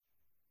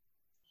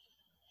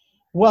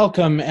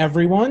Welcome,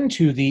 everyone,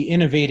 to the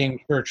Innovating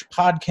Church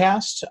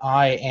podcast.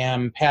 I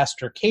am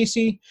Pastor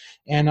Casey,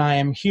 and I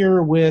am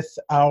here with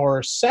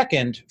our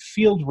second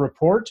field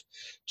report,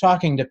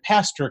 talking to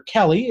Pastor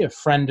Kelly, a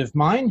friend of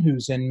mine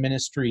who's in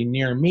ministry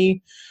near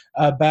me,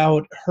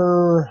 about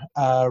her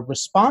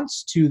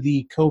response to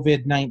the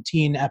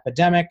COVID-19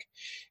 epidemic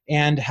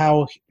and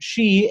how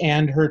she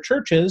and her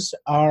churches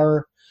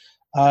are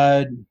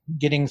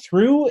getting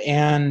through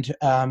and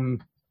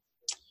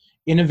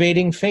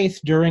innovating faith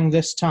during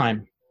this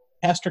time.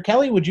 Pastor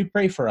Kelly, would you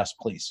pray for us,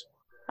 please?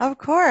 Of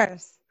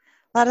course.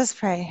 Let us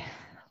pray.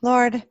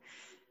 Lord,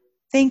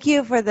 thank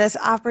you for this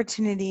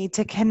opportunity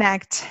to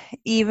connect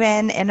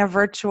even in a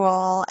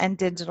virtual and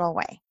digital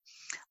way.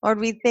 Lord,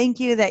 we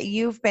thank you that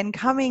you've been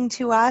coming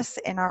to us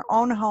in our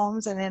own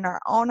homes and in our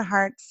own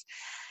hearts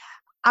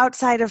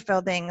outside of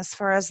buildings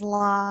for as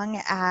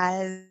long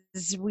as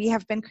we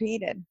have been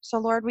created. So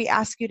Lord, we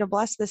ask you to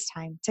bless this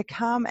time, to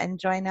come and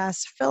join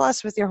us, fill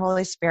us with your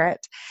Holy Spirit,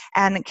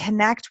 and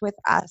connect with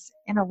us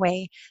in a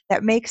way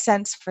that makes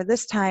sense for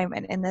this time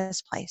and in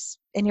this place.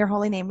 In your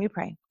holy name we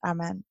pray.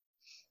 Amen.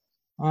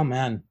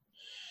 Amen.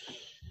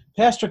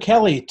 Pastor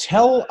Kelly,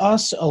 tell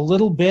us a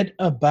little bit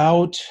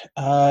about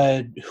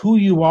who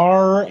you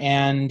are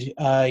and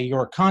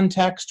your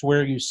context,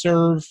 where you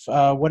serve,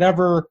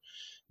 whatever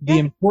the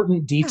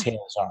important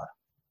details are.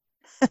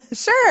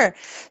 Sure.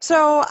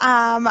 So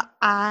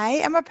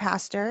I am a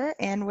pastor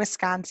in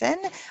Wisconsin.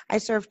 I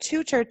serve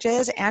two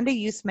churches and a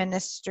youth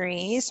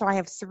ministry. So I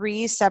have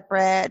three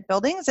separate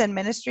buildings and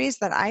ministries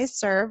that I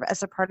serve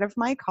as a part of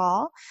my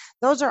call.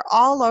 Those are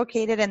all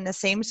located in the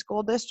same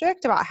school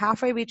district, about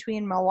halfway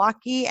between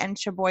Milwaukee and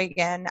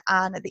Sheboygan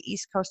on the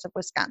east coast of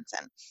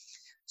Wisconsin.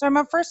 So I'm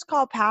a first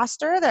call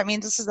pastor. That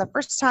means this is the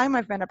first time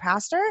I've been a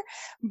pastor,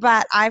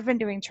 but I've been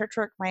doing church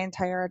work my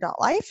entire adult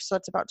life. So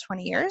it's about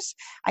 20 years.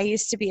 I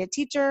used to be a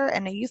teacher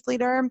and a youth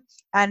leader.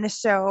 And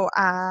so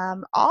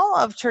all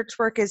of church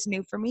work is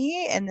new for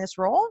me in this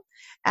role.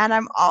 And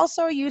I'm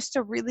also used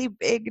to really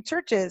big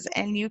churches.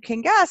 And you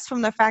can guess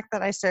from the fact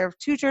that I serve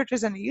two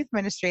churches and a youth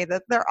ministry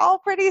that they're all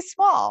pretty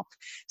small.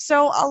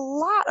 So a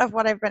lot of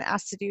what I've been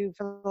asked to do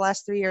for the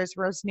last 3 years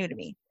was new to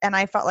me. And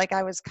I felt like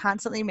I was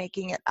constantly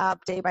making it up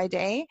day by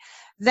day.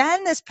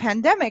 Then this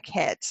pandemic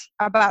hit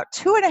about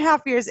 2.5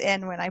 years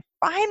in, when I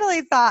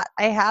finally thought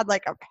I had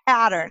like a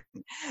pattern.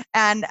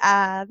 And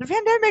the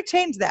pandemic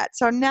changed that.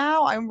 So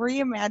now I'm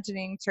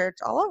reimagining church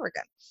all over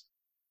again.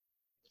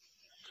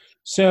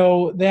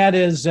 So that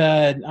is,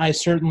 I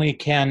certainly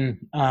can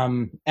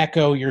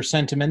echo your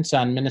sentiments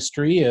on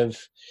ministry of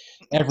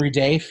every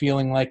day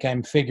feeling like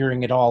I'm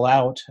figuring it all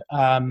out.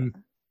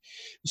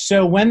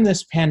 So when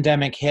this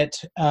pandemic hit,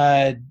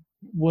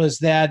 was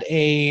that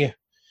a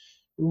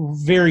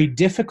very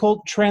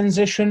difficult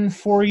transition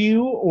for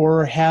you,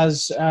 or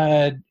has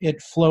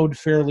it flowed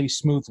fairly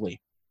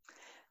smoothly?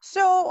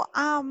 So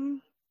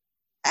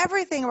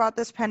everything about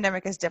this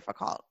pandemic is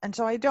difficult. And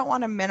so I don't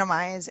want to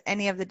minimize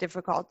any of the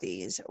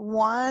difficulties.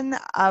 One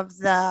of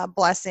the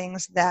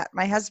blessings that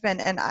my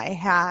husband and I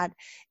had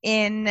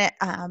in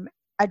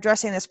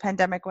addressing this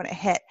pandemic when it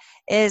hit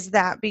is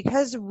that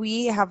because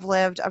we have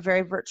lived a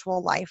very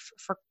virtual life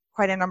for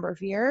quite a number of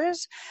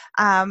years,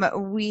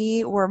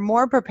 we were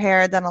more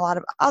prepared than a lot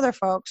of other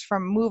folks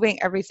from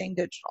moving everything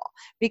digital.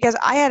 Because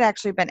I had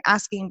actually been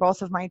asking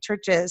both of my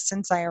churches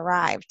since I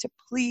arrived to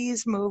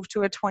please move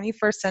to a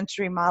 21st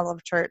century model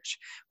of church,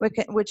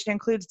 which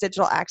includes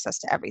digital access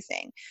to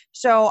everything.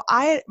 So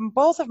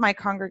both of my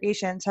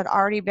congregations had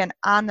already been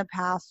on the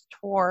path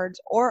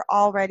towards or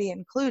already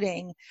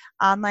including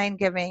online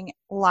giving,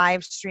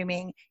 live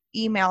streaming,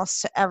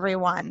 emails to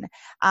everyone.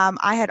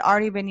 I had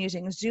already been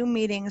using Zoom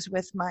meetings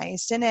with my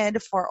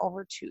synod for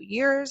over 2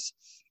 years,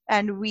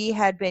 and we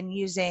had been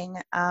using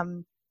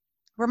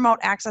remote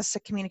access to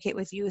communicate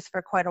with youth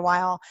for quite a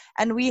while.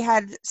 And we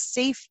had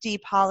safety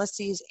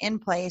policies in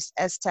place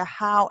as to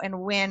how and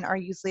when our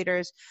youth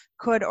leaders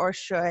could or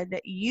should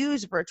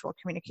use virtual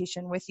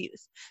communication with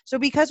youth. So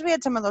because we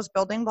had some of those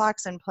building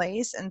blocks in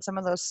place and some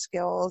of those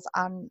skills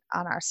on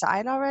our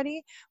side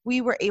already,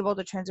 we were able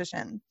to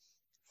transition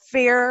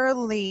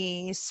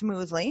fairly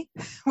smoothly,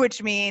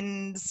 which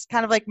means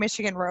kind of like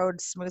Michigan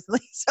roads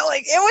smoothly. So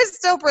like it was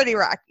still pretty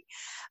rocky.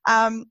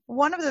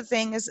 One of the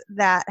things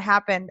that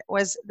happened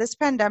was this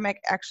pandemic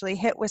actually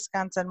hit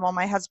Wisconsin while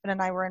my husband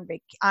and I were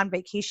on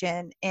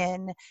vacation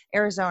in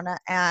Arizona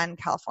and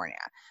California.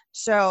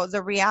 So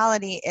the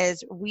reality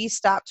is we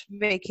stopped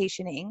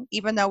vacationing,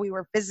 even though we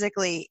were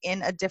physically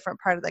in a different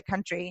part of the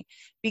country,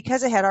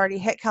 because it had already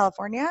hit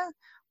California.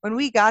 When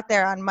we got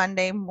there on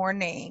Monday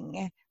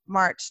morning,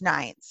 March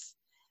 9th,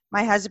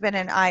 my husband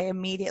and I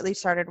immediately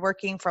started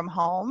working from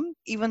home,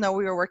 even though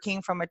we were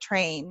working from a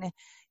train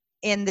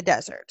in the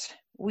desert.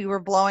 We were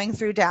blowing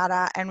through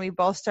data, and we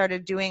both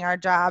started doing our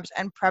jobs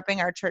and prepping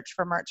our church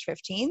for March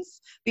 15th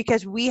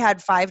because we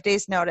had 5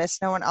 days notice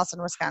no one else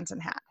in Wisconsin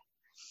had.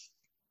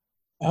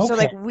 Okay. So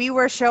like we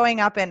were showing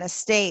up in a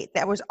state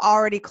that was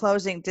already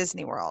closing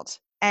Disney World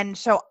And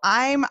so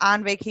I'm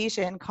on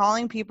vacation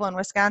calling people in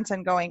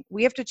Wisconsin going,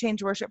 we have to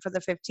change worship for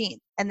the 15th.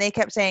 And they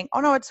kept saying,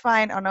 oh, no, it's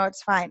fine. Oh, no,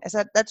 it's fine. I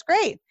said, that's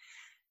great.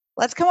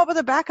 Let's come up with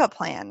a backup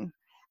plan.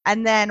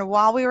 And then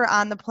while we were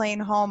on the plane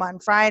home on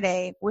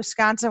Friday,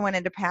 Wisconsin went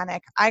into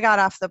panic. I got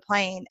off the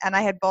plane and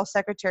I had both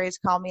secretaries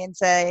call me and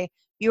say,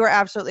 you were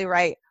absolutely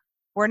right.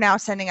 We're now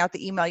sending out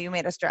the email you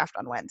made us draft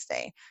on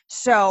Wednesday.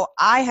 So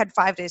I had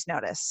 5 days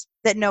notice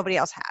that nobody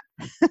else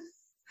had.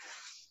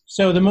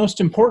 So the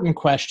most important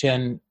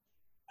question,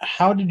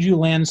 how did you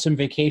land some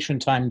vacation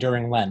time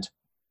during Lent?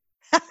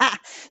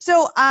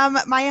 So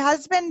my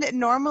husband,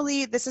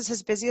 normally this is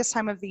his busiest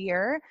time of the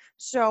year.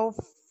 So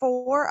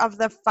 4 of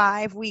the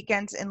 5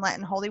 weekends in Lent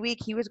and Holy Week,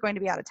 he was going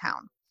to be out of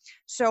town.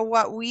 So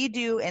what we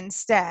do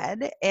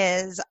instead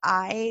is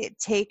I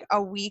take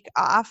a week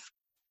off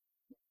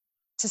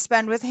to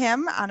spend with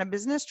him on a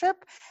business trip,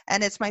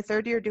 and it's my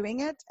 3rd year doing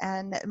it,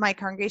 and my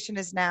congregation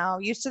is now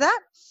used to that.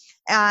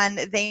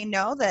 And they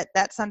know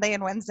that Sunday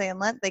and Wednesday in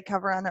Lent they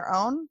cover on their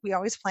own. We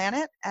always plan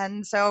it,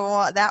 and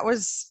so that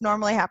was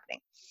normally happening.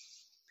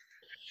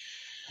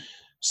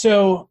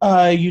 So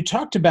you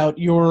talked about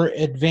your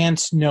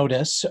advance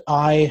notice.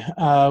 I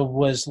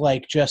was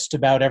like just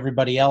about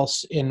everybody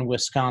else in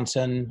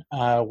Wisconsin,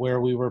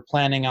 where we were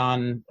planning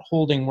on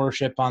holding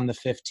worship on the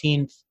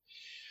 15th.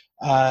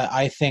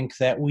 I think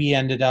that we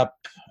ended up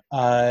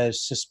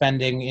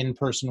suspending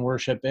in-person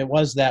worship. It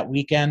was that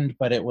weekend,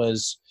 but it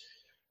was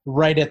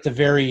right at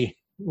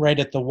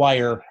the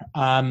wire.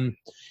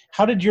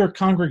 How did your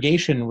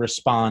congregation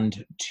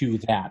respond to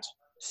that?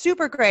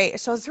 Super great.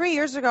 So 3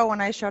 years ago when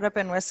I showed up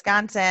in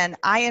Wisconsin,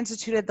 I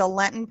instituted the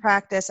Lenten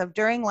practice of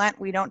during Lent,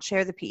 we don't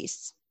share the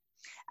peace.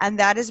 And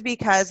that is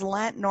because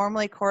Lent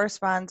normally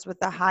corresponds with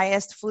the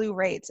highest flu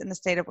rates in the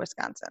state of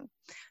Wisconsin.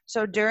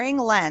 So during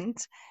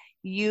Lent,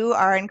 you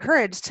are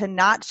encouraged to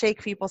not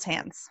shake people's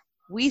hands.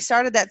 We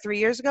started that 3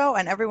 years ago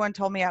and everyone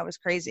told me I was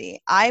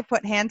crazy. I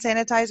put hand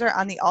sanitizer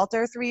on the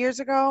altar 3 years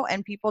ago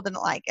and people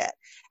didn't like it.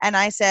 And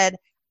I said,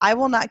 I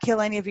will not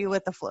kill any of you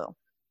with the flu.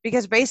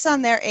 Because based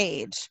on their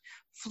age,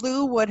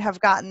 flu would have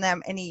gotten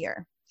them in a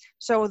year.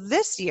 So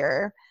this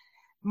year,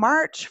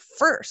 March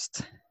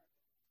 1st,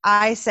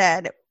 I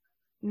said,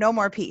 no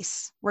more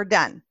peace. We're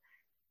done.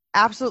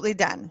 Absolutely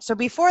done. So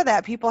before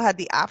that, people had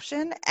the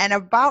option, and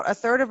about a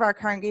third of our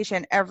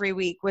congregation every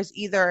week was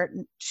either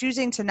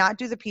choosing to not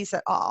do the peace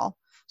at all,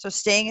 so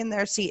staying in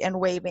their seat and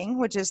waving,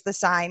 which is the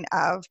sign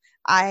of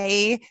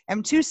I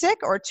am too sick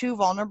or too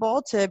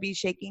vulnerable to be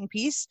shaking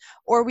peace,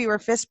 or we were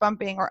fist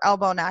bumping or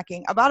elbow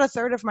knocking. About a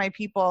third of my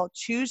people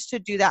choose to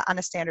do that on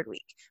a standard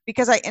week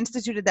because I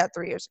instituted that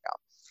 3 years ago.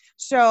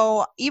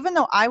 So even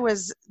though I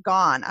was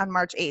gone on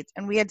March 8th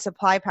and we had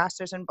supply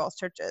pastors in both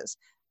churches,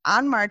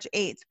 on March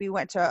 8th, we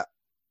went to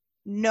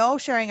no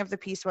sharing of the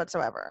peace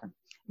whatsoever,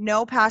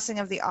 no passing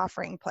of the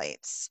offering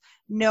plates,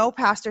 no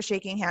pastor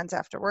shaking hands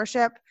after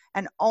worship,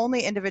 and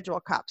only individual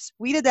cups.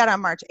 We did that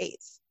on March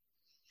 8th.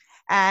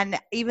 And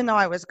even though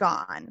I was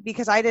gone,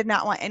 because I did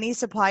not want any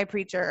supply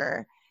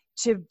preacher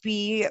to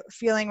be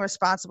feeling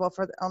responsible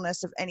for the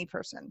illness of any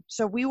person.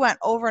 So we went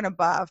over and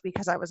above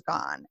because I was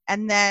gone.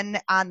 And then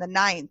on the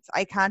 9th,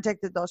 I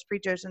contacted those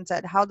preachers and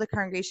said, how'd the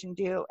congregation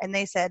do? And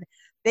they said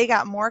they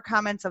got more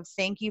comments of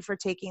thank you for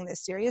taking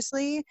this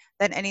seriously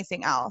than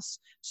anything else.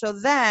 So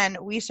then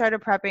we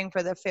started prepping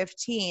for the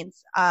 15th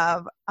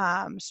of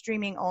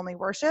streaming only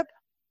worship.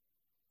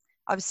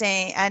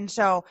 And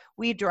so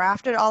we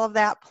drafted all of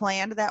that,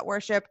 planned that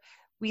worship.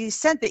 We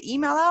sent the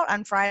email out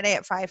on Friday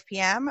at 5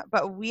 p.m.,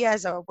 but we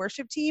as a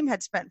worship team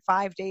had spent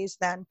 5 days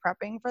then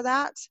prepping for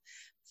that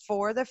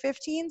for the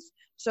 15th.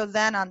 So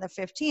then on the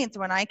 15th,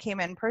 when I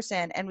came in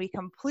person and we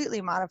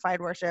completely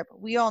modified worship,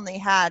 we only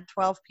had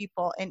 12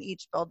 people in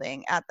each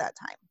building at that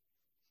time.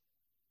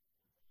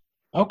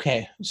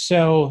 Okay,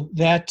 so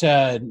that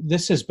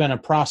this has been a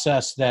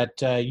process that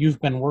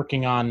you've been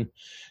working on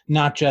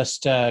not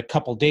just a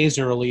couple days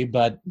early,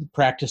 but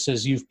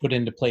practices you've put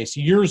into place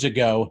years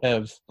ago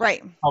have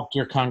helped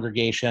your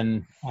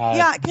congregation.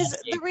 Yeah, because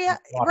the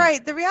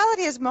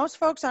reality is most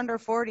folks under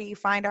 40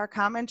 find our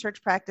common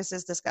church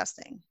practices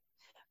disgusting.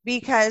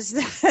 Because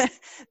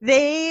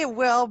they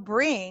will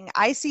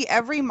I see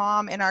every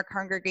mom in our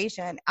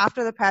congregation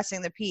after the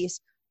passing the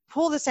peace,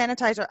 pull the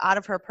sanitizer out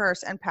of her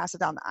purse and pass it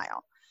down the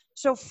aisle.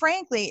 So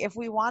frankly, if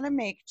we want to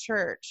make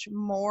church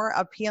more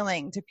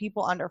appealing to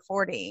people under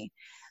 40,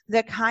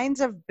 the kinds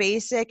of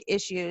basic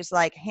issues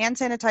like hand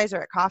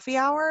sanitizer at coffee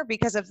hour,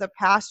 because if the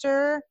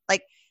pastor,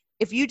 like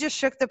if you just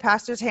shook the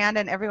pastor's hand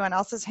and everyone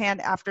else's hand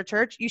after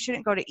church, you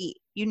shouldn't go to eat.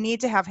 You need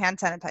to have hand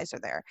sanitizer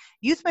there.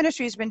 Youth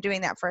ministry has been doing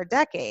that for a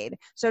decade.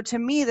 So to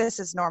me, this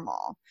is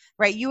normal,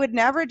 right? You would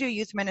never do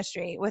youth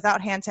ministry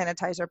without hand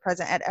sanitizer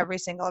present at every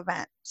single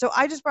event. So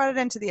I just brought it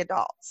into the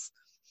adults.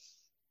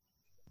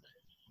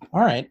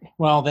 All right.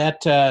 Well,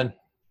 that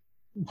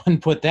when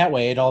put that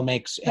way, it all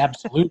makes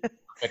absolute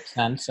perfect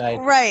sense.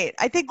 Right.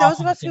 I think those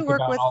of us who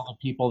work with all the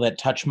people that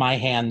touch my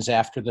hands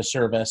after the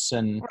service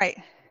and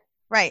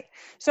Right.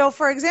 So,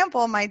 for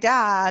example, my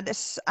dad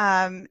is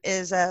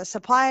a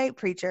supply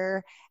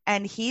preacher,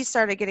 and he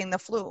started getting the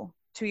flu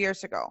 2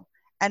 years ago.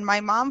 And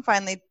my mom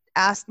finally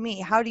asked me,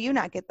 how do you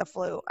not get the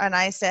flu? And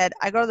I said,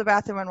 I go to the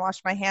bathroom and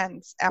wash my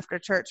hands after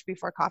church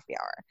before coffee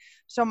hour.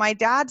 So my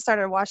dad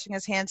started washing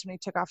his hands when he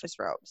took off his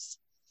robes,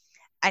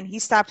 and he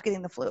stopped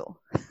getting the flu.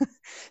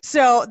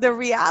 So the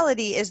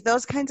reality is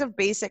those kinds of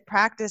basic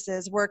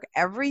practices work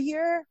every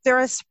year. They're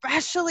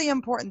especially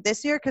important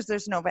this year because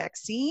there's no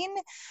vaccine,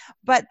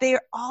 but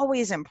they're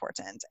always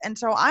important. And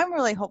so I'm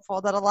really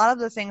hopeful that a lot of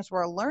the things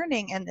we're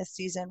learning in this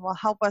season will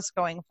help us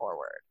going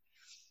forward.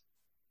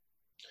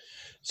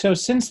 So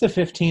since the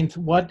 15th,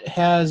 what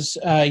has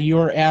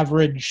your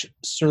average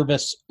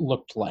service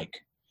looked like?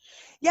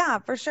 Yeah,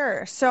 for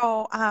sure.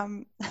 So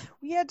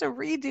we had to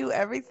redo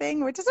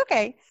everything, which is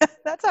okay.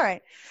 That's all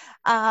right.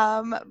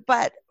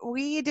 But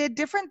we did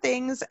different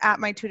things at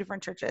my two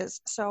different churches.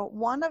 So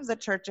one of the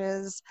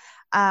churches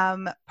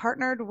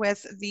partnered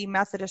with the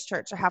Methodist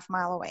church a half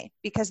mile away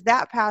because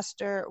that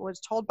pastor was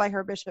told by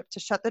her bishop to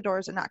shut the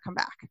doors and not come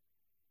back.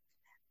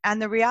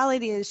 And the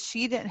reality is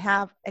she didn't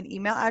have an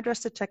email address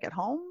to check at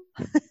home.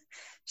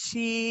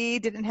 She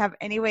didn't have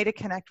any way to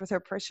connect with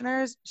her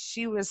parishioners.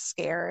 She was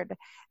scared.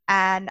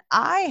 And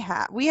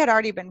we had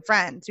already been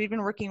friends. We'd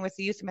been working with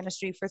the youth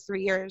ministry for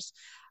 3 years.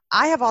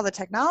 I have all the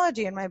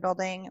technology in my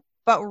building,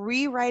 but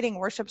rewriting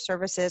worship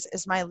services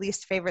is my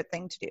least favorite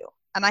thing to do.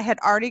 And I had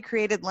already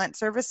created Lent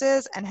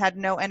services and had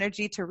no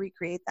energy to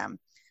recreate them.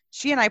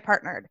 She and I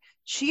partnered.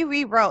 She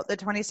rewrote the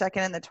 22nd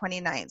and the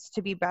 29th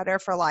to be better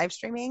for live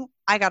streaming.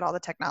 I got all the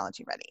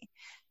technology ready.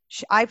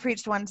 I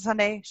preached one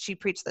Sunday, she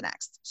preached the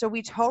next. So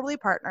we totally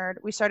partnered.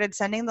 We started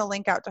sending the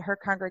link out to her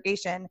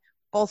congregation.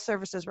 Both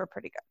services were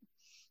pretty good.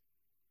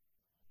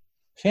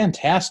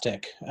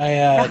 Fantastic.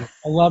 I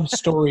love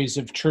stories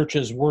of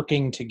churches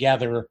working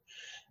together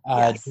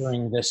Yes.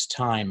 during this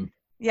time.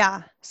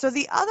 Yeah. So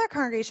the other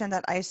congregation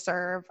that I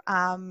serve,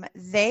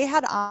 they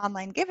had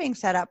online giving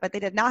set up, but they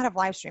did not have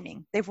live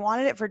streaming. They've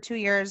wanted it for 2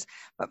 years,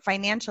 but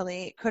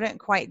financially couldn't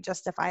quite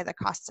justify the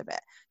cost of it.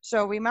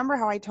 So remember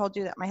how I told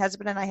you that my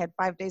husband and I had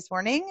 5 days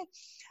warning?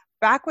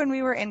 Back when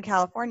we were in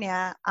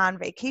California on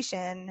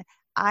vacation,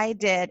 I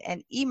did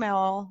an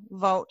email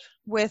vote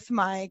with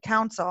my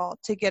council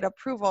to get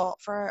approval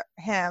for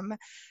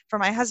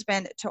my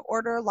husband, to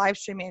order live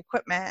streaming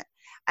equipment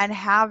and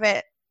have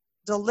it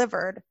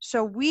delivered.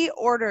 So we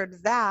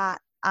ordered that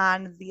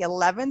on the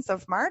 11th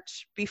of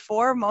March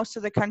before most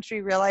of the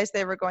country realized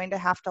they were going to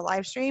have to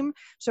live stream.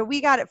 So we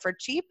got it for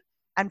cheap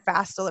and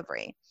fast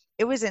delivery.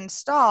 It was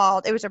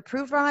installed. It was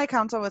approved by my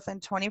council within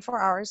 24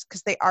 hours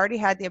because they already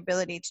had the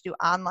ability to do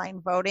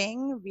online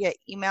voting via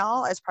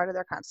email as part of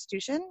their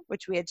constitution,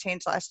 which we had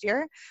changed last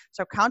year.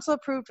 So council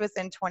approved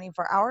within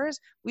 24 hours.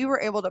 We were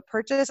able to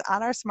purchase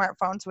on our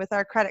smartphones with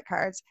our credit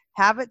cards,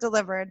 have it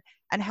delivered,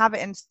 and have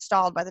it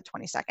installed by the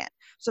 22nd.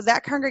 So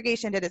that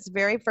congregation did its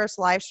very first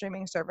live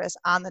streaming service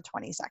on the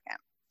 22nd.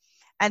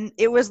 And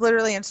it was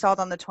literally installed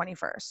on the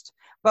 21st.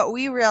 But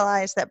we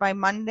realized that by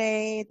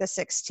Monday, the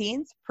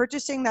 16th,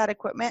 purchasing that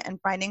equipment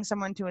and finding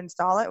someone to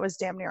install it was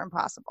damn near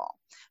impossible.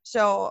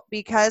 So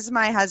because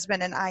my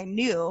husband and I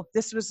knew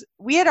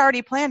we had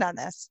already planned on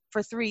this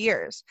for 3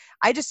 years.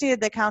 I just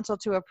needed the council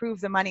to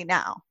approve the money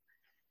now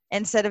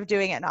instead of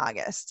doing it in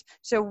August.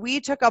 So we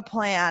took a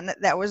plan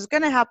that was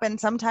going to happen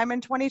sometime in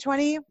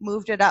 2020,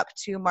 moved it up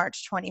to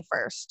March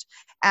 21st.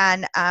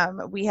 And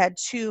we had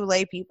 2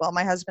 lay people,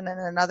 my husband and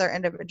another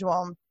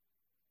individual,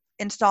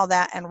 install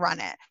that and run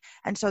it.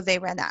 And so they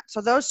ran that.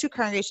 So those 2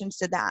 congregations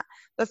did that.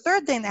 The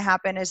third thing that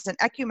happened is an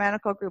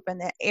ecumenical group in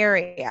the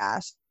area.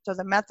 So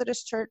the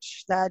Methodist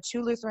Church, the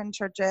 2 Lutheran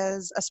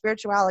churches, a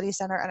spirituality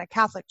center, and a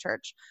Catholic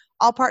church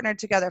all partnered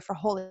together for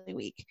Holy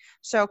Week.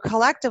 So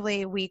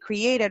collectively, we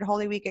created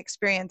Holy Week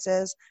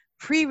experiences,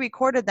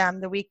 pre-recorded them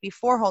the week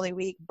before Holy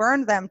Week,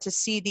 burned them to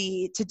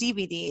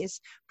DVDs,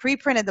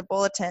 pre-printed the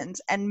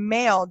bulletins, and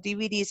mailed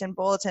DVDs and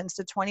bulletins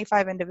to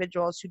 25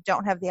 individuals who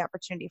don't have the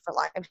opportunity for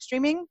live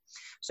streaming.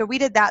 So we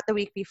did that the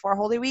week before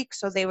Holy Week,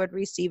 so they would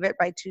receive it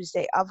by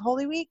Tuesday of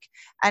Holy Week.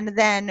 And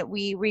then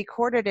we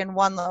recorded in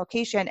one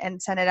location and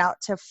sent it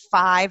out to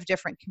 5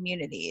 different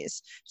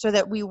communities so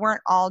that we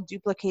weren't all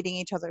duplicating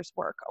each other's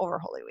work over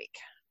Holy Week.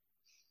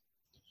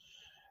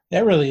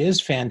 That really is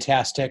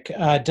fantastic.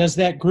 Does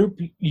that group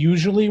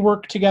usually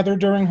work together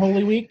during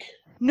Holy Week?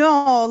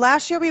 No,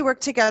 last year we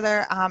worked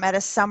together at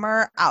a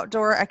summer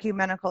outdoor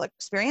ecumenical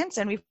experience,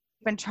 and we've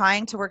been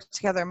trying to work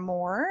together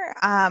more.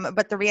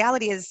 But the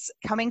reality is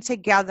coming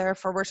together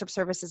for worship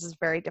services is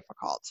very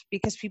difficult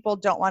because people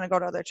don't want to go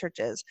to other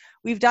churches.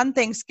 We've done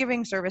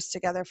Thanksgiving service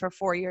together for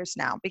 4 years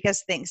now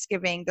because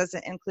Thanksgiving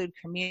doesn't include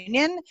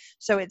communion.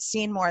 So it's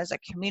seen more as a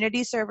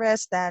community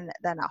service than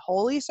a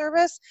holy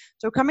service.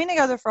 So coming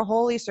together for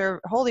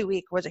Holy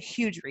Week was a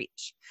huge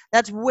reach.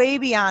 That's way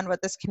beyond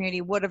what this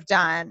community would have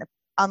done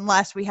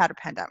unless we had a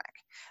pandemic,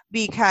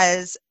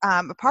 because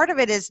part of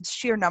it is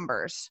sheer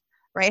numbers.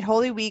 Right?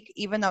 Holy Week,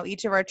 even though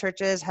each of our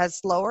churches has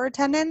lower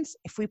attendance,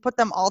 if we put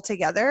them all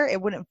together,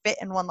 it wouldn't fit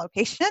in one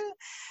location.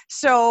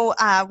 So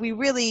we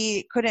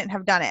really couldn't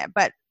have done it.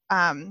 But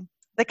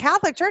the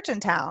Catholic church in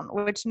town,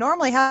 which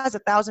normally has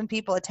 1,000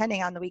 people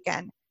attending on the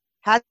weekend,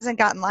 hasn't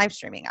gotten live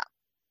streaming up.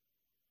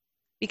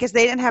 because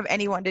they didn't have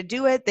anyone to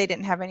do it. They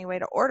didn't have any way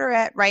to order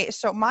it, right?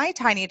 So my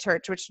tiny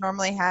church, which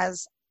normally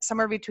has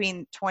somewhere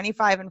between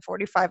 25 and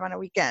 45 on a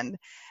weekend,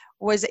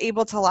 was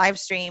able to live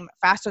stream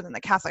faster than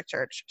the Catholic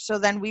Church. So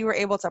then we were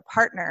able to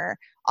partner.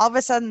 All of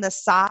a sudden, the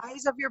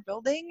size of your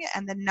building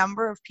and the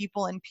number of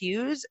people in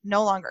pews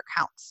no longer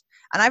counts.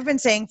 And I've been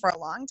saying for a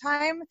long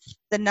time,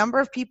 the number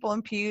of people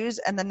in pews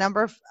and the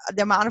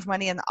amount of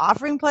money in the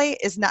offering plate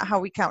is not how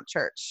we count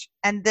church.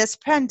 And this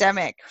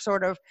pandemic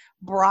sort of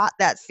brought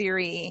that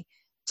theory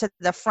to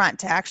the front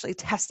to actually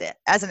test it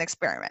as an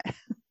experiment.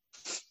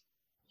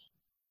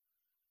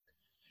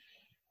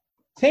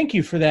 Thank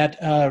you for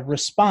that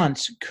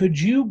response. Could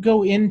you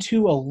go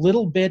into a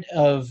little bit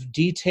of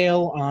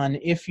detail on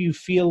if you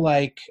feel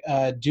like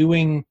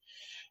doing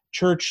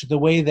church the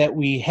way that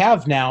we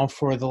have now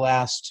for the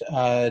last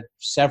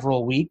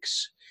several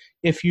weeks,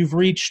 if you've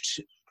reached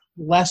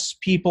less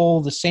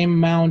people, the same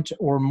amount,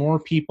 or more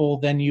people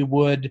than you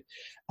would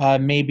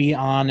maybe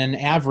on an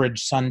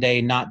average Sunday,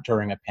 not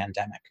during a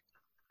pandemic?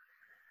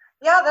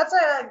 Yeah, that's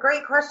a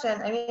great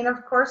question. I mean,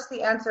 of course,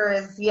 the answer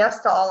is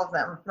yes to all of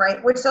them,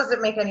 right? Which doesn't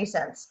make any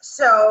sense.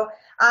 So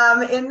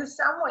in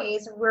some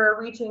ways,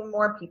 we're reaching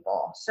more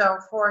people. So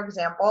for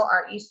example,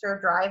 our Easter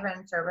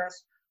drive-in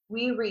service,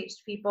 we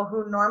reached people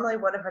who normally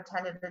would have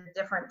attended a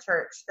different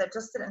church that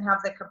just didn't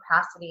have the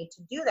capacity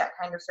to do that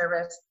kind of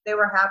service. They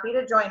were happy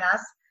to join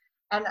us,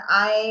 and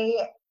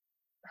I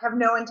have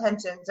no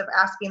intentions of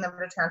asking them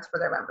to transfer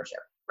their membership,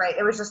 right?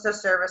 It was just a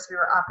service we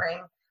were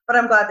offering, but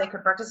I'm glad they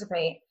could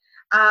participate.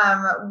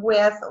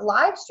 With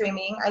live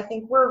streaming, I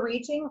think we're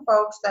reaching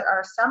folks that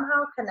are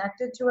somehow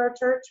connected to our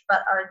church,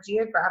 but are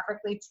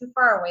geographically too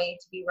far away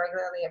to be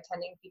regularly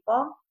attending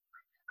people.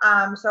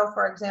 So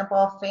for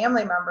example,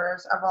 family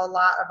members of a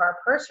lot of our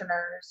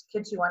parishioners,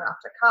 kids who went off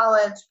to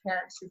college,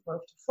 parents who've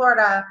moved to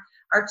Florida,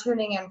 are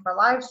tuning in for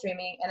live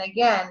streaming. And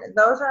again,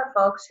 those are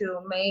folks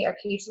who may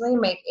occasionally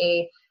make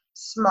a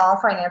small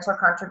financial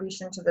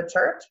contribution to the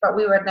church, but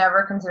we would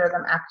never consider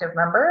them active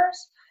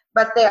members.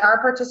 But they are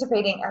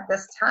participating at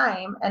this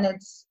time, and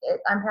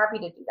I'm happy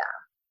to do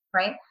that,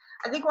 right?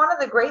 I think one of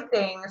the great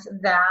things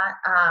that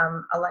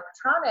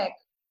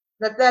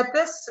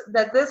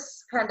that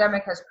this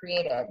pandemic has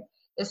created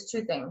is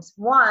two things.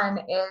 One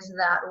is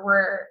that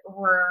we're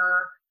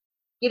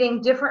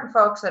getting different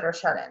folks that are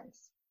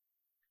shut-ins.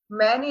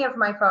 Many of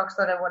my folks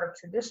that I would have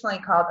traditionally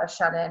called a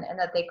shut-in and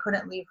that they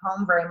couldn't leave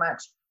home very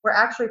much were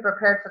actually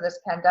prepared for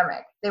this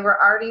pandemic. They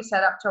were already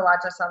set up to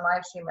watch us on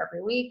live stream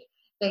every week.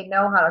 They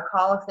know how to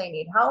call if they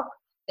need help.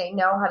 They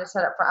know how to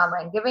set up for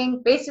online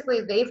giving.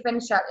 Basically, they've been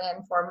shut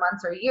in for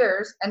months or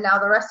years, and now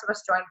the rest of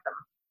us joined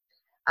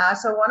them.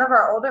 So one of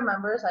our older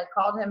members, I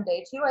called him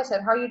day 2. I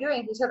said, "How are you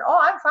doing?" He said, "Oh,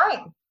 I'm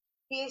fine."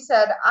 He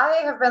said, "I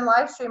have been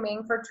live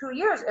streaming for 2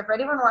 years. If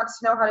anyone wants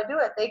to know how to do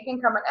it, they can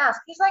come and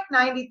ask." He's like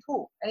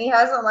 92, and he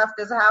hasn't left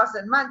his house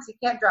in months. He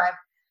can't drive.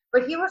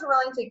 But he was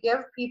willing to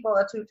give people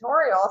a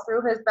tutorial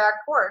through his back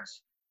porch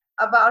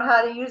about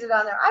how to use it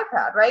on their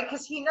iPad, right?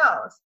 Because he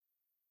knows.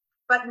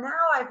 But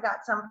now I've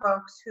got some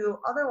folks who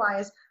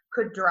otherwise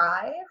could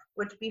drive,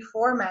 which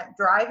before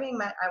driving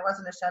meant I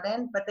wasn't a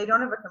shut-in, but they don't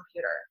have a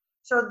computer.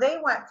 So they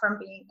went from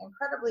being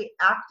incredibly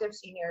active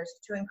seniors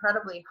to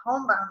incredibly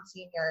homebound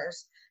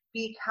seniors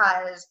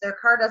because their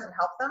car doesn't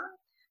help them.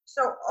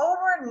 So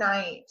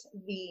overnight,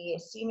 the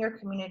senior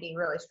community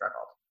really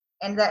struggled.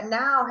 And that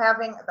now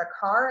having the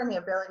car and the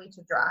ability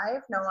to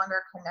drive no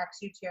longer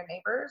connects you to your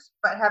neighbors,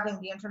 but having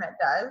the internet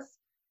does.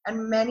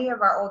 And many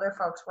of our older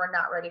folks were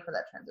not ready for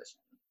that transition.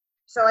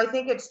 So I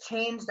think it's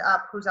changed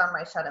up who's on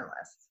my shut-in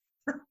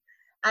list.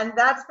 And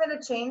that's been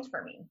a change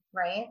for me,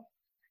 right?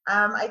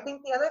 I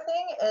think the other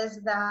thing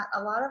is that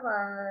a lot of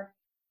our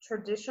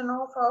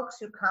traditional folks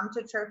who come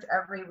to church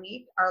every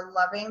week are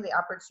loving the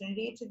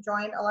opportunity to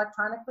join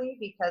electronically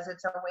because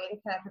it's a way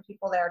to connect with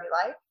people they already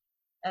like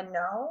and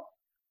know.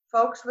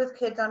 Folks with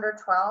kids under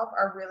 12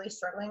 are really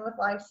struggling with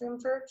live stream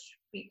church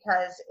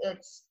because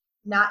it's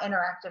not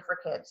interactive for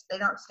kids. They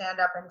don't stand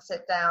up and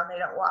sit down. They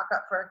don't walk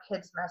up for a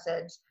kid's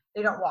message.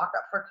 They don't walk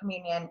up for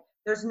communion.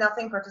 There's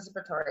nothing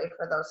participatory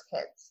for those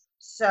kids.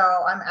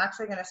 So I'm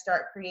actually going to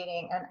start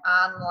creating an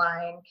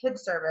online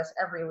kids service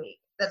every week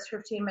that's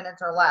 15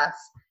 minutes or less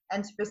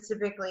and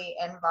specifically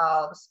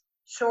involves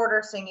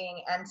shorter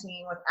singing and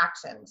singing with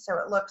action. So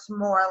it looks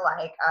more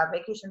like a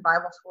Vacation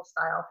Bible School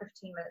style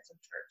 15 minutes of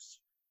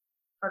church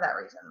for that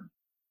reason.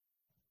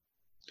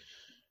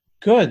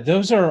 Good.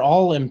 Those are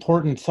all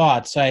important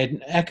thoughts. I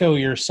echo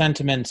your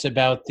sentiments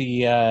about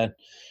the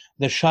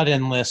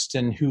shut-in list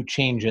and who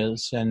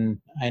changes.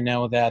 And I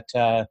know that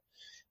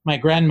my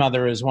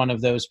grandmother is one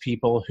of those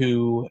people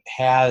who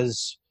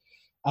has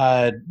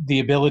the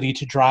ability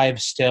to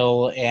drive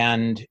still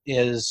and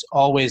is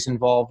always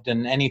involved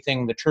in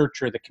anything the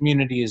church or the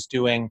community is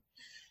doing,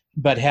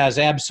 but has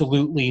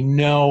absolutely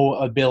no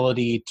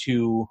ability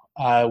to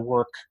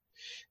work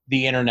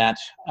the internet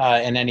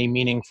in any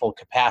meaningful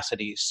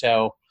capacity.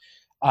 So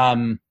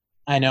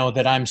I know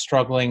that I'm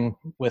struggling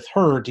with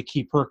her to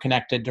keep her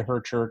connected to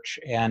her church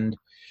and,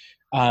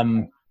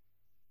 other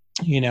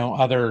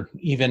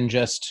even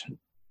just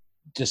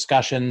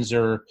discussions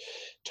or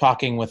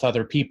talking with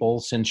other people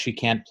since she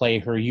can't play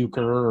her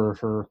euchre or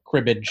her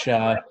cribbage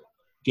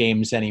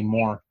games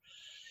anymore.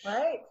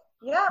 Right.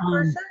 Yeah,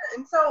 for sure.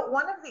 And so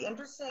one of the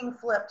interesting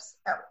flips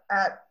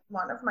at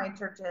one of my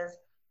churches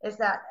is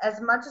that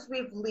as much as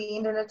we've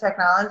leaned into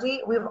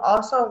technology, we've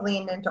also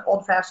leaned into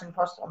old-fashioned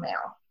postal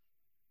mail.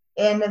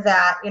 In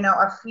that,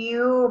 a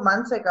few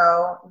months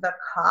ago, the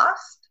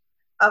cost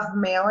of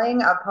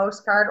mailing a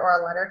postcard or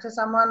a letter to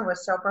someone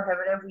was so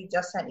prohibitive, we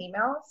just sent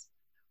emails.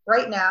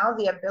 Right now,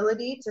 the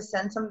ability to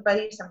send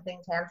somebody something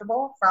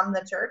tangible from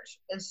the church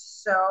is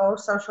so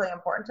socially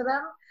important to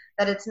them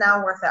that it's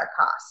now worth that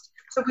cost.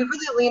 So we've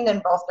really leaned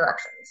in both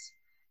directions,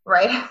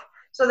 right?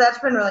 So that's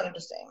been really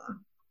interesting.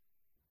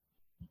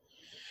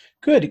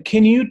 Good.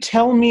 Can you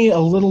tell me a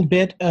little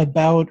bit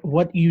about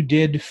what you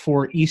did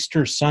for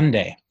Easter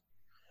Sunday?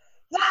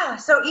 Yeah,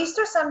 so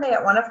Easter Sunday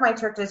at one of my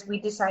churches, we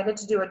decided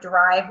to do a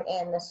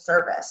drive-in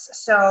service.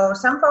 So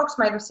some folks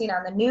might have seen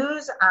on the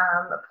news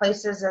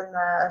places in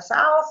the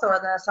South or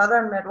the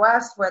Southern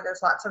Midwest where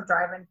there's lots of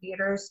drive-in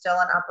theaters still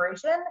in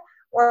operation,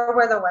 or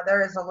where the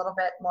weather is a little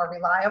bit more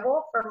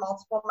reliable for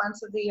multiple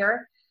months of the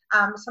year.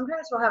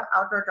 Sometimes we'll have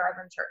outdoor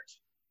drive-in church.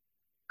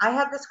 I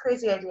had this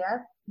crazy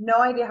idea, no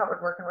idea how it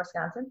would work in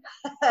Wisconsin.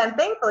 And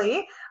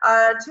thankfully,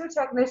 our two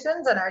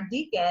technicians and our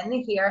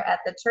deacon here at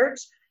the church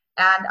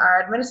and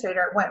our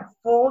administrator went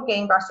full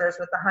gangbusters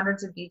with the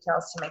hundreds of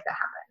details to make that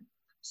happen.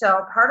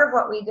 So part of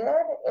what we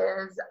did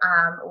is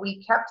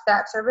we kept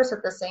that service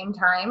at the same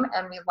time,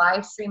 and we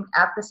live streamed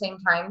at the same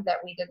time that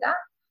we did that.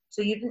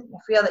 So you didn't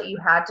feel that you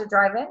had to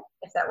drive in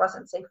if that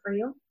wasn't safe for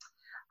you.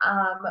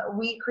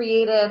 We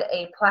created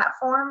a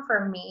platform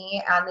for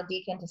me and the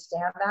deacon to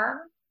stand on.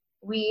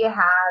 We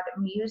had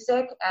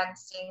music and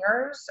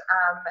singers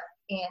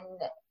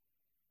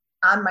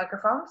on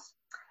microphones.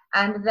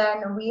 And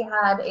then we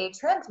had a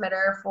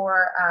transmitter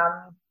for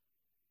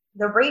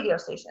the radio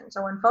station.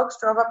 So when folks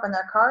drove up in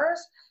their cars,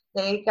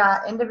 they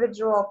got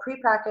individual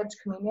prepackaged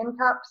communion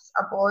cups,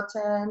 a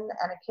bulletin,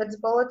 and a kids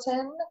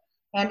bulletin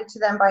handed to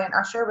them by an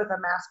usher with a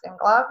mask and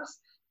gloves.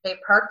 They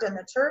parked in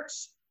the church,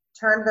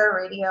 turned their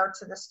radio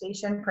to the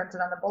station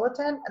printed on the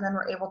bulletin, and then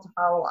were able to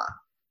follow along.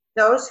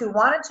 Those who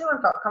wanted to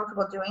and felt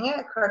comfortable doing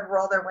it could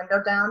roll their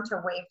window down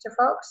to wave to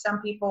folks.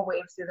 Some people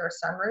waved through their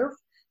sunroof.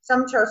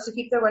 Some chose to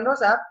keep their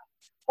windows up.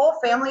 Whole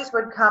families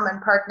would come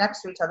and park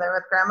next to each other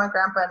with grandma and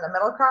grandpa in the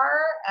middle car,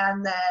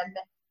 and then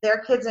their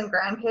kids and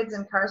grandkids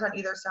in cars on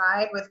either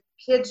side, with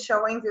kids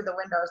showing through the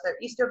windows their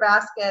Easter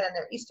basket and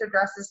their Easter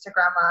dresses to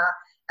grandma,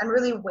 and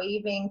really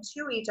waving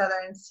to each other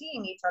and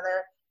seeing each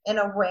other in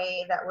a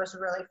way that was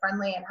really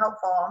friendly and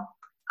helpful.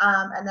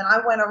 And then I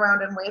went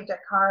around and waved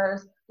at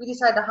cars. We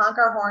decided to honk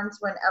our horns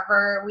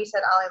whenever we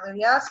said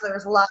Alleluia, so there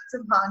was lots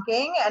of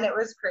honking, and it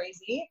was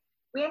crazy.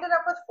 We ended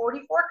up with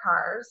 44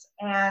 cars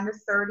and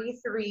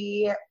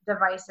 33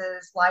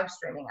 devices live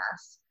streaming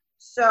us.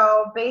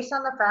 So based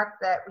on the fact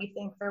that we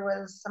think there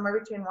was somewhere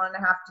between 1.5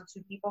 to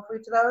 2 people for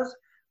each of those,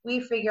 we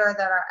figure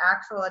that our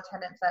actual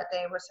attendance that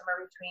day was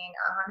somewhere between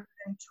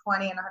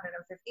 120 and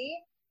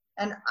 150,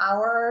 and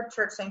our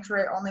church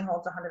sanctuary only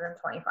holds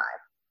 125.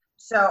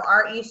 So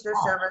our Easter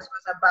service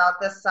was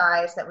about the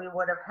size that we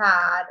would have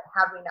had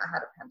we not had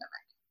a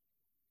pandemic.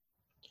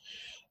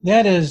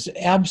 That is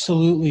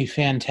absolutely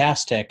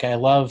fantastic. I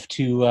love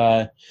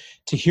to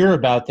hear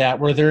about that.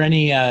 Were there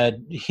any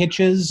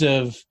hitches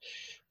of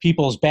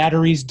people's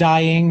batteries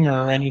dying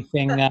or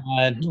anything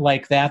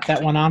like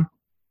that went on?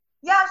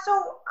 Yeah,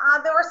 so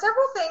there were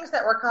several things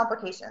that were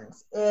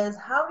complications. Is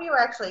how do you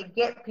actually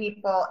get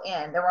people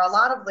in? There were a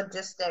lot of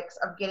logistics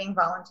of getting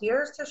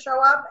volunteers to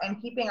show up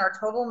and keeping our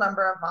total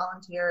number of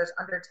volunteers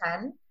under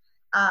 10.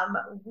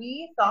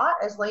 We thought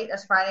as late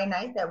as Friday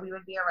night that we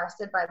would be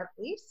arrested by the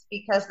police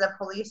because the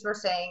police were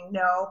saying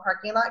no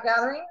parking lot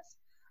gatherings.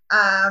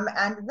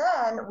 And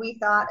then we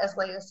thought as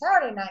late as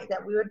Saturday night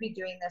that we would be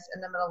doing this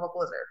in the middle of a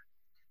blizzard.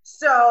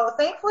 So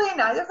thankfully,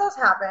 neither of those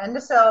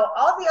happened. So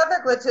all the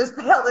other glitches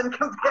failed in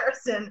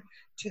comparison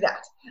to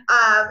that.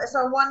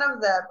 So one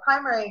of the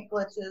primary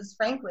glitches,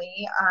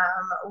 frankly,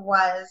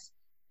 was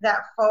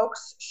that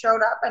folks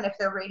showed up, and if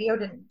their radio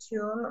didn't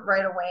tune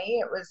right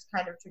away, it was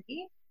kind of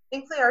tricky.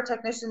 Thankfully, our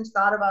technicians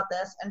thought about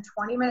this, and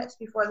 20 minutes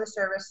before the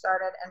service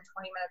started and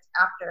 20 minutes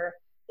after,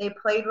 they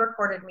played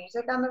recorded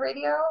music on the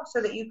radio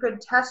so that you could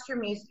test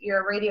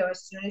your radio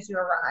as soon as you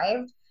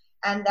arrived.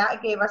 And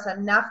that gave us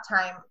enough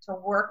time to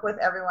work with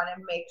everyone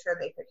and make sure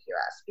they could hear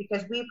us,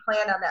 because we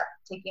planned on that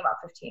taking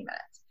about 15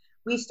 minutes.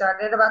 We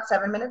started about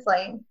 7 minutes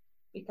late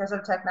because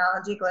of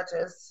technology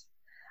glitches.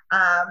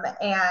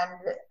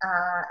 And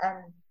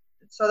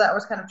so that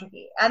was kind of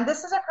tricky. And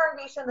this is a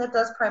congregation that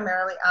does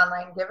primarily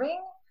online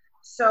giving.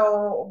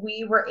 So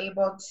we were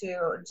able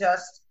to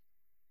just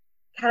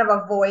kind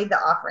of avoid the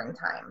offering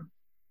time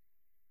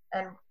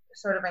and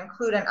sort of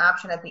include an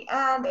option at the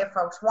end. If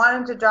folks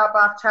wanted to drop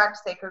off checks,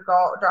 they could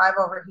go drive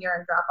over here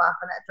and drop off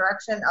in that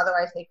direction.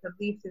 Otherwise, they could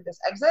leave through this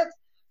exit.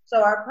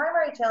 So our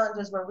primary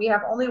challenges were we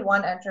have only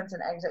one entrance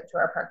and exit to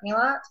our parking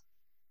lot.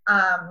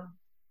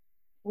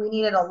 We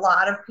needed a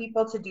lot of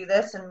people to do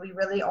this, and we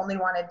really only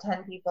wanted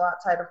 10 people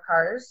outside of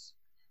cars.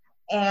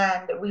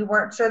 And we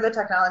weren't sure the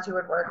technology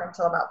would work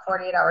until about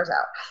 48 hours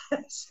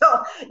out. So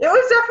it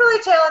was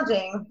definitely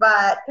challenging,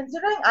 but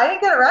considering I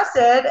didn't get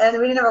arrested and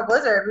we didn't have a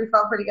blizzard, we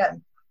felt pretty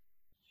good.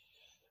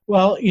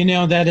 Well,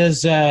 that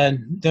is,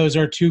 those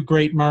are two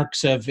great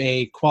marks of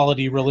a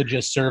quality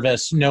religious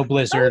service. No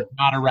blizzard,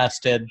 not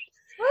arrested.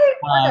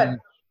 Right.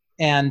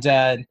 And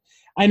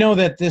I know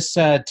that this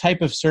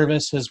type of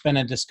service has been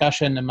a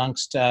discussion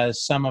amongst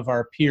some of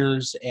our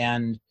peers,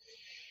 and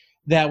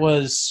that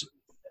was,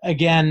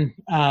 again,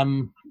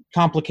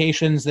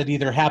 complications that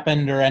either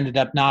happened or ended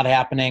up not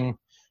happening.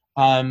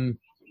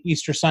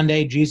 Easter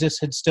Sunday, Jesus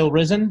had still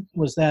risen.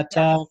 Was that?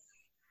 Yes.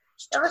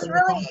 That was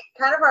really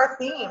kind of our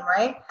theme,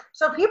 right?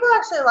 So people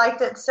actually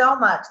liked it so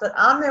much that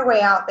on their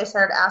way out, they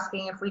started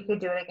asking if we could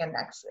do it again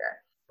next year.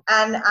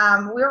 And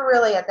we were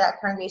really at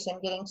that congregation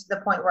getting to the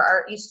point where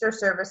our Easter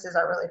services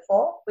are really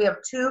full. We have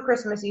 2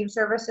 Christmas Eve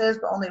services,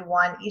 but only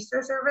 1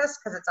 Easter service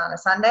because it's on a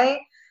Sunday.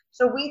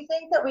 So we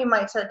think that we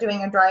might start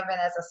doing a drive-in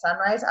as a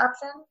sunrise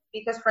option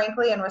because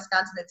frankly, in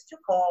Wisconsin, it's too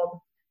cold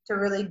to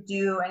really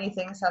do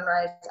anything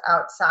sunrise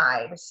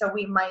outside. So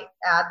we might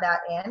add that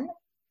in.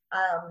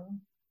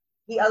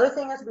 The other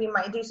thing is we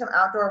might do some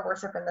outdoor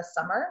worship in the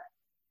summer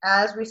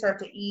as we start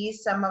to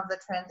ease some of the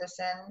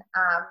transition.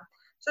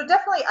 So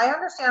definitely, I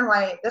understand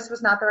why this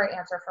was not the right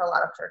answer for a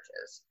lot of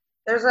churches.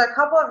 There's a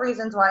couple of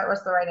reasons why it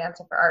was the right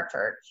answer for our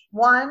church.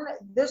 One,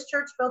 this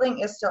church building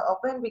is still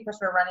open because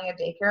we're running a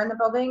daycare in the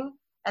building,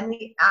 and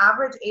the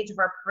average age of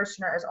our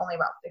parishioner is only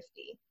about 50.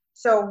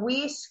 So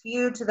we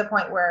skewed to the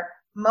point where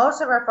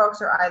most of our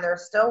folks are either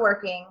still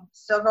working,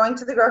 still going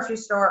to the grocery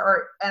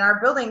store, and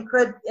our building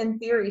could, in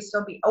theory,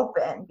 still be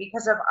open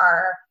because of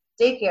our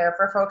daycare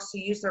for folks to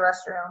use the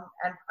restroom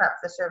and prep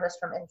the service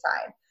from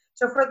inside.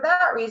 So for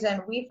that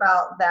reason, we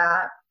felt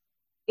that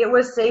it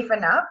was safe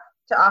enough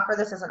to offer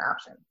this as an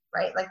option,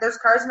 right? Like there's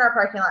cars in our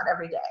parking lot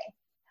every day.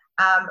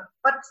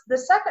 But the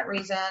second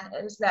reason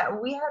is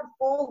that we had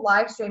full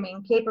live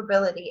streaming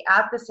capability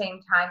at the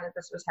same time that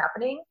this was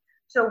happening.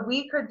 So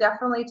we could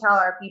definitely tell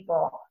our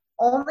people,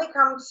 only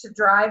come to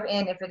drive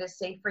in if it is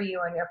safe for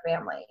you and your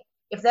family.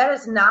 If that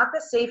is not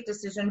the safe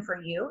decision for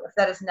you, if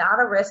that is not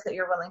a risk that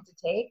you're willing to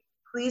take,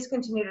 please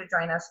continue to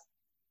join us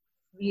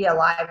via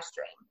live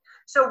stream.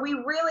 So we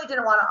really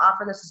didn't want to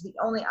offer this as the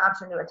only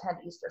option to attend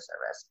Easter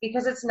service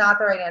because it's not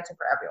the right answer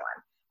for everyone.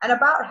 And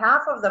about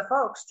half of the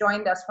folks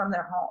joined us from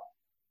their home.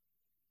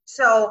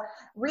 So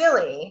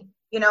really,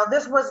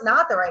 this was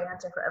not the right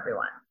answer for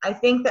everyone. I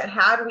think that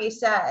had we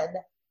said,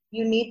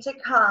 you need to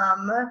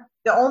come,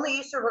 the only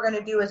Easter we're going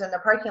to do is in the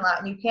parking lot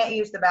and you can't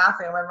use the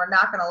bathroom and we're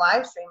not going to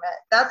live stream it,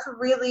 that's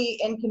really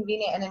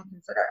inconvenient and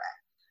inconsiderate,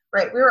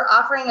 right? We were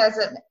offering as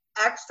an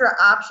extra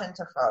option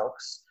to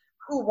folks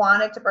who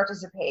wanted to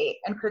participate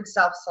and could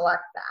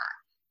self-select that.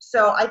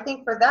 So I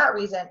think for that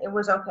reason, it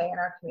was okay in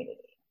our community.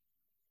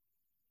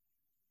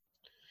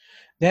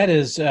 That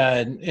is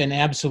an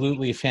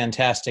absolutely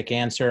fantastic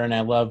answer, and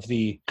I love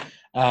the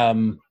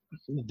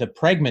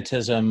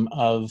pragmatism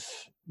of,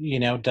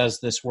 does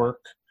this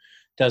work?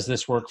 Does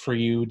this work for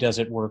you? Does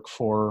it work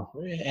for,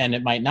 and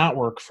it might not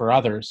work for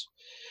others.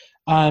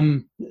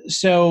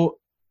 So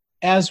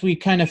as we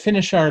kind of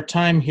finish our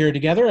time here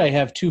together, I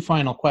have 2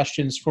 final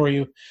questions for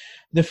you.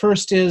 The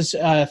first is,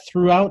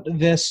 throughout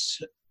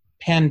this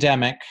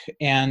pandemic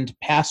and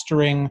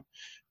pastoring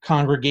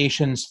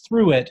congregations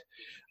through it,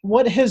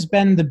 what has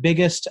been the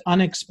biggest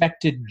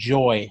unexpected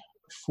joy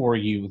for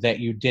you that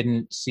you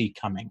didn't see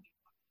coming?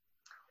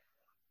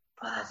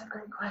 Oh, that's a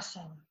great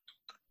question.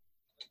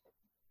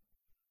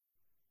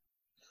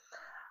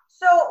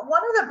 So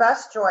one of the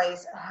best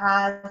joys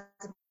has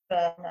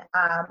been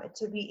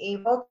to be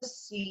able to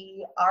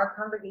see our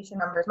congregation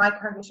members, my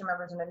congregation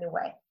members, in a new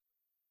way.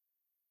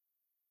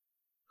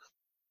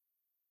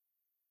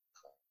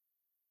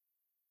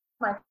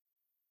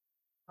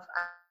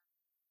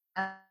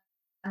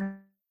 And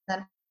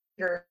then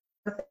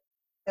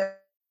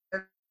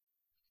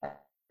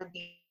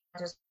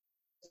just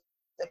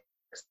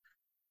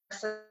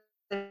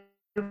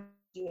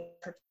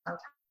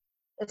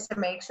is to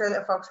make sure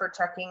that folks were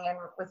checking in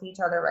with each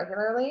other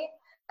regularly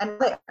and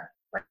clear.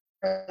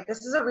 Right?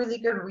 This is a really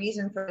good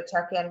reason for to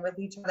check in with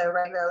each other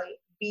regularly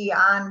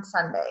beyond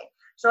Sunday.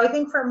 So I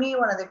think for me,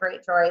 one of the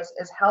great joys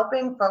is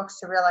helping folks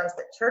to realize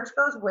that church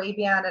goes way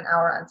beyond an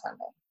hour on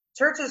Sunday.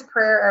 Church is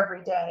prayer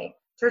every day.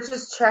 Church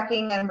is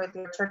checking in with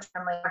your church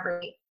family every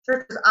week.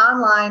 Church is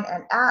online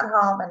and at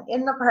home and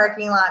in the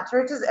parking lot.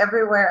 Church is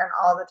everywhere and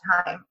all the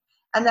time.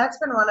 And that's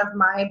been one of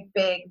my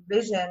big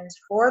visions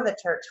for the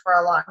church for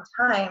a long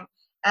time.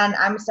 And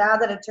I'm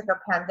sad that it took a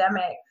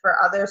pandemic for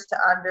others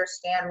to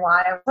understand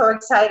why I'm so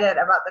excited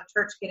about the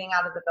church getting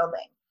out of the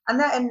building. And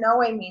that in no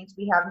way means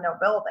we have no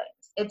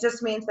buildings. It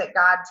just means that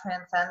God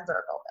transcends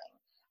our building.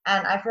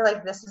 And I feel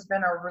like this has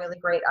been a really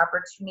great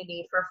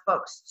opportunity for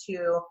folks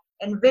to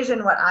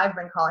envision what I've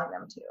been calling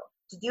them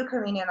to do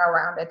communion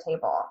around a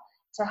table,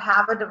 to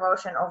have a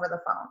devotion over the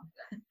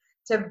phone,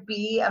 to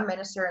be a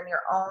minister in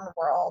your own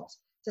world,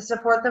 to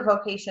support the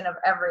vocation of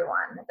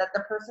everyone, that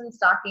the person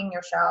stocking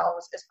your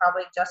shelves is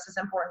probably just as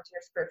important to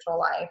your spiritual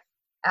life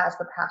as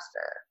the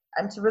pastor,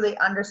 and to really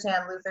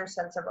understand Luther's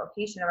sense of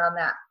vocation around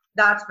that.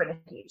 That's been a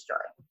huge joy.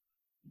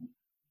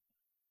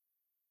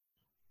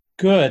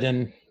 Good.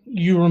 And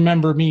you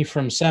remember me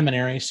from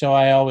seminary, so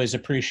I always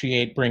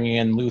appreciate bringing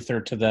in Luther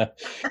to the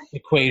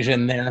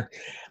equation there.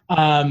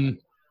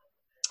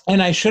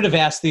 And I should have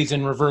asked these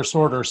in reverse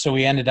order, so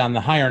we ended on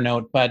the higher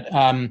note. But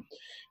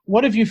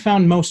what have you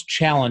found most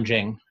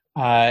challenging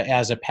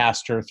as a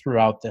pastor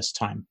throughout this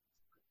time?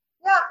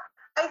 Yeah,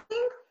 I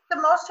think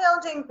the most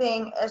challenging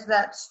thing is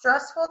that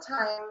stressful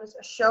times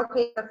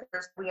showcase the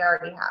fears we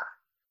already have.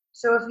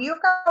 So if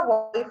you've got a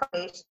wobbly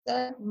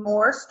foundation,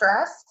 more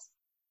stress,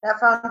 that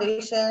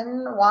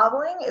foundation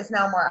wobbling is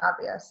now more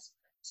obvious.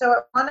 So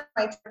at one of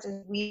my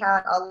churches, we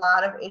had a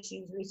lot of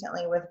issues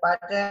recently with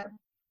budget,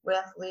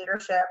 with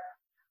leadership,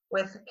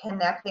 with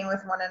connecting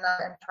with one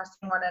another and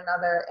trusting one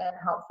another in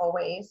helpful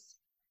ways,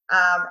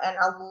 and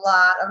a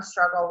lot of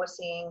struggle with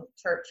seeing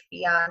church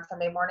beyond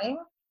Sunday morning.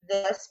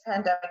 This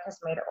pandemic has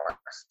made it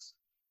worse.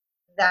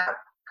 That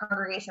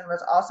congregation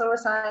was also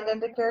assigned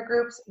into care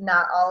groups.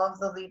 Not all of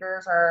the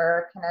leaders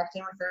are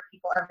connecting with their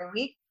people every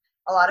week.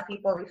 A lot of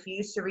people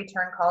refuse to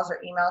return calls or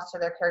emails to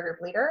their care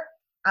group leader.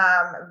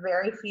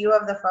 Very few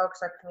of the folks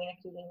are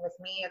communicating with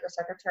me or the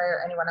secretary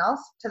or anyone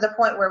else, to the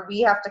point where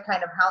we have to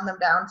kind of hound them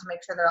down to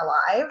make sure they're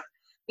alive,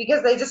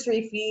 because they just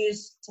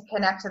refuse to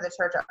connect to the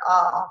church at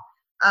all.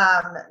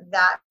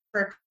 That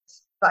church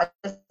budget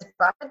is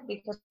budget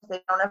because they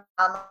don't have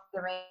online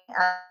giving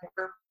and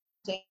group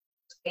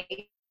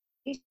space.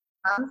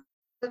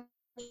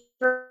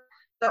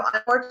 So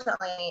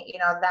unfortunately,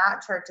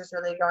 that church is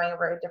really going a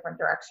very different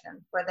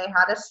direction, where they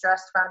had a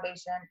stressed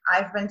foundation.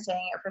 I've been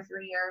saying it for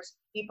 3 years.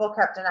 People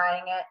kept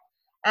denying it.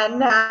 And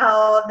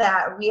now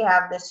that we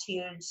have this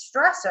huge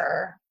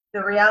stressor,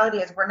 the reality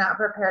is we're not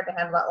prepared to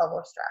handle that level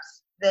of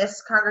stress.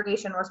 This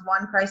congregation was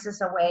one crisis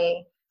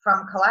away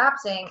from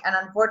collapsing. And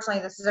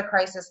unfortunately, this is a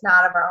crisis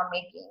not of our own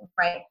making,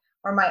 right?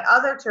 Where my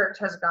other church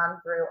has gone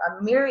through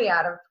a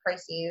myriad of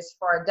crises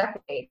for a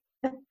decade.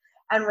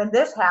 And when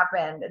this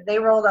happened, they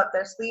rolled up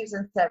their sleeves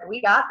and said, "We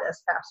got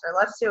this, Pastor.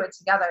 Let's do it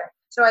together."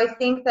 So I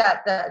think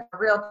that the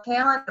real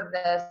challenge of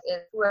this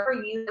is whoever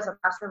you as a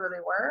pastor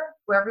really were,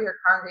 whoever your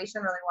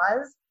congregation really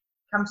was,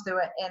 comes through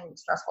it in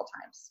stressful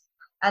times.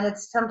 And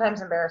it's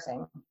sometimes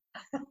embarrassing.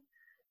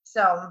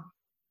 So.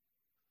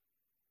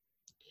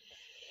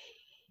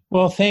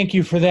 Well, thank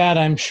you for that.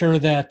 I'm sure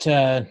that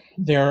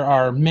there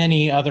are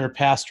many other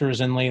pastors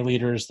and lay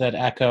leaders that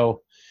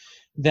echo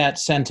that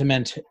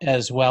sentiment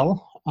as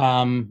well.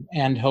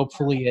 And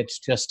hopefully it's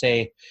just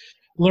a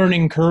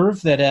learning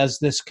curve that as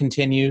this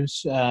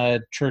continues,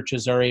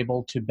 churches are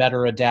able to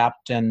better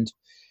adapt and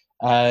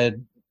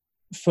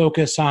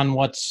focus on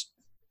what's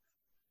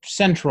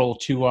central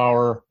to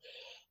our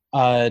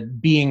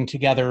being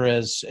together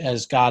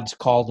as God's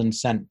called and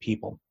sent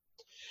people.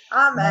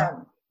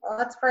 Amen. Well,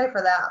 let's pray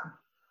for that.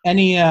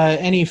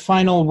 Any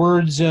final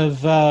words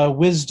of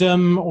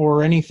wisdom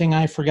or anything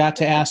I forgot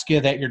to ask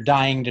you that you're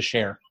dying to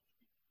share?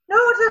 No,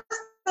 just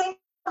thank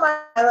you for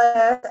my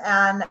list,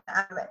 and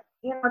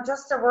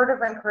just a word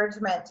of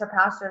encouragement to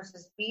pastors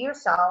is be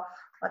yourself.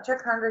 Let your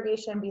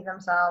congregation be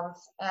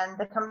themselves, and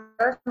the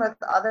comparison with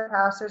other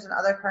pastors and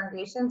other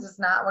congregations is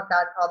not what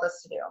God called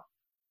us to do.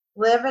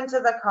 Live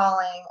into the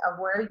calling of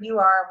where you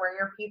are, where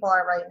your people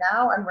are right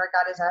now, and where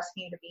God is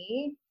asking you to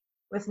be,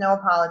 with no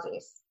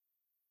apologies.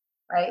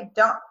 Right?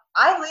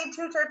 I lead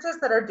two churches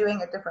that are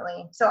doing it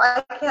differently, so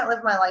I can't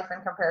live my life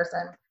in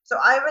comparison. So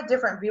I have a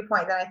different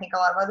viewpoint than I think a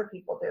lot of other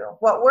people do.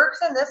 What works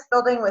in this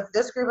building with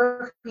this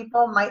group of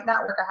people might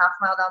not work a half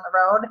mile down the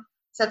road.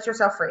 Set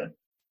yourself free.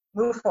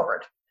 Move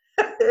forward.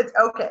 It's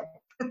okay.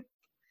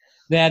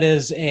 That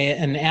is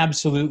an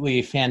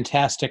absolutely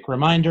fantastic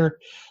reminder.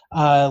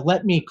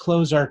 Let me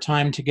close our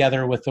time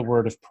together with a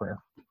word of prayer.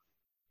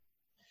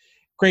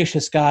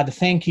 Gracious God,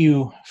 thank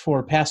you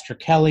for Pastor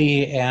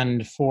Kelly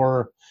and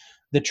for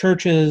the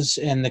churches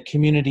and the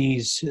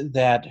communities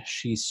that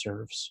she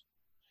serves.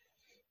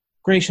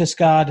 Gracious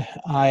God,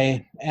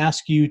 I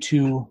ask you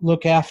to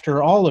look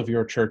after all of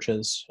your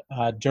churches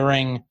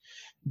during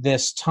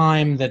this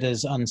time that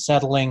is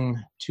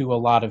unsettling to a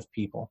lot of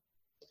people.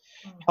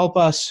 Help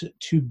us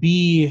to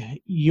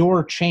be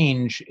your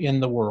change in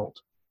the world.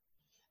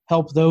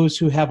 Help those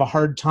who have a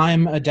hard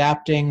time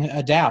adapting,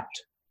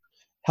 adapt.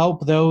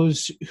 Help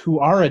those who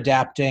are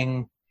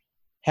adapting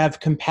have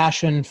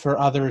compassion for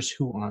others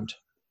who aren't.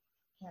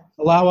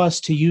 Allow us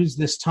to use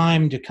this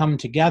time to come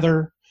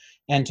together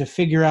and to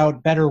figure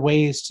out better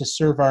ways to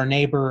serve our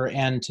neighbor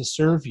and to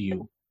serve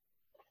you.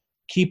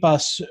 Keep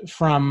us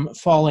from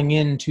falling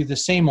into the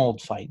same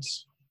old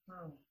fights.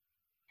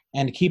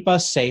 And keep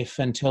us safe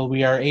until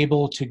we are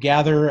able to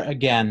gather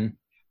again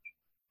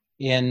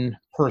in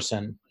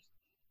person,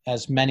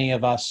 as many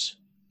of us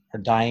are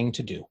dying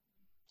to do.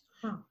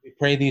 We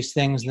pray these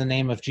things in the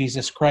name of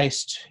Jesus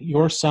Christ,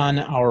 your Son,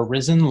 our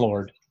risen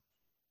Lord.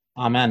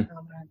 Amen.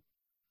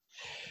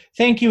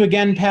 Thank you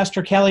again,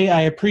 Pastor Kelly.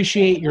 I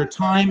appreciate your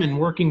time and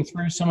working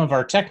through some of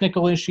our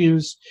technical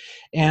issues,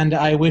 and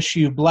I wish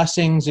you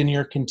blessings in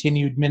your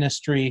continued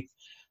ministry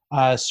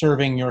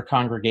serving your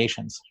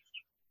congregations.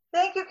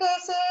 Thank you,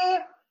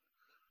 Casey.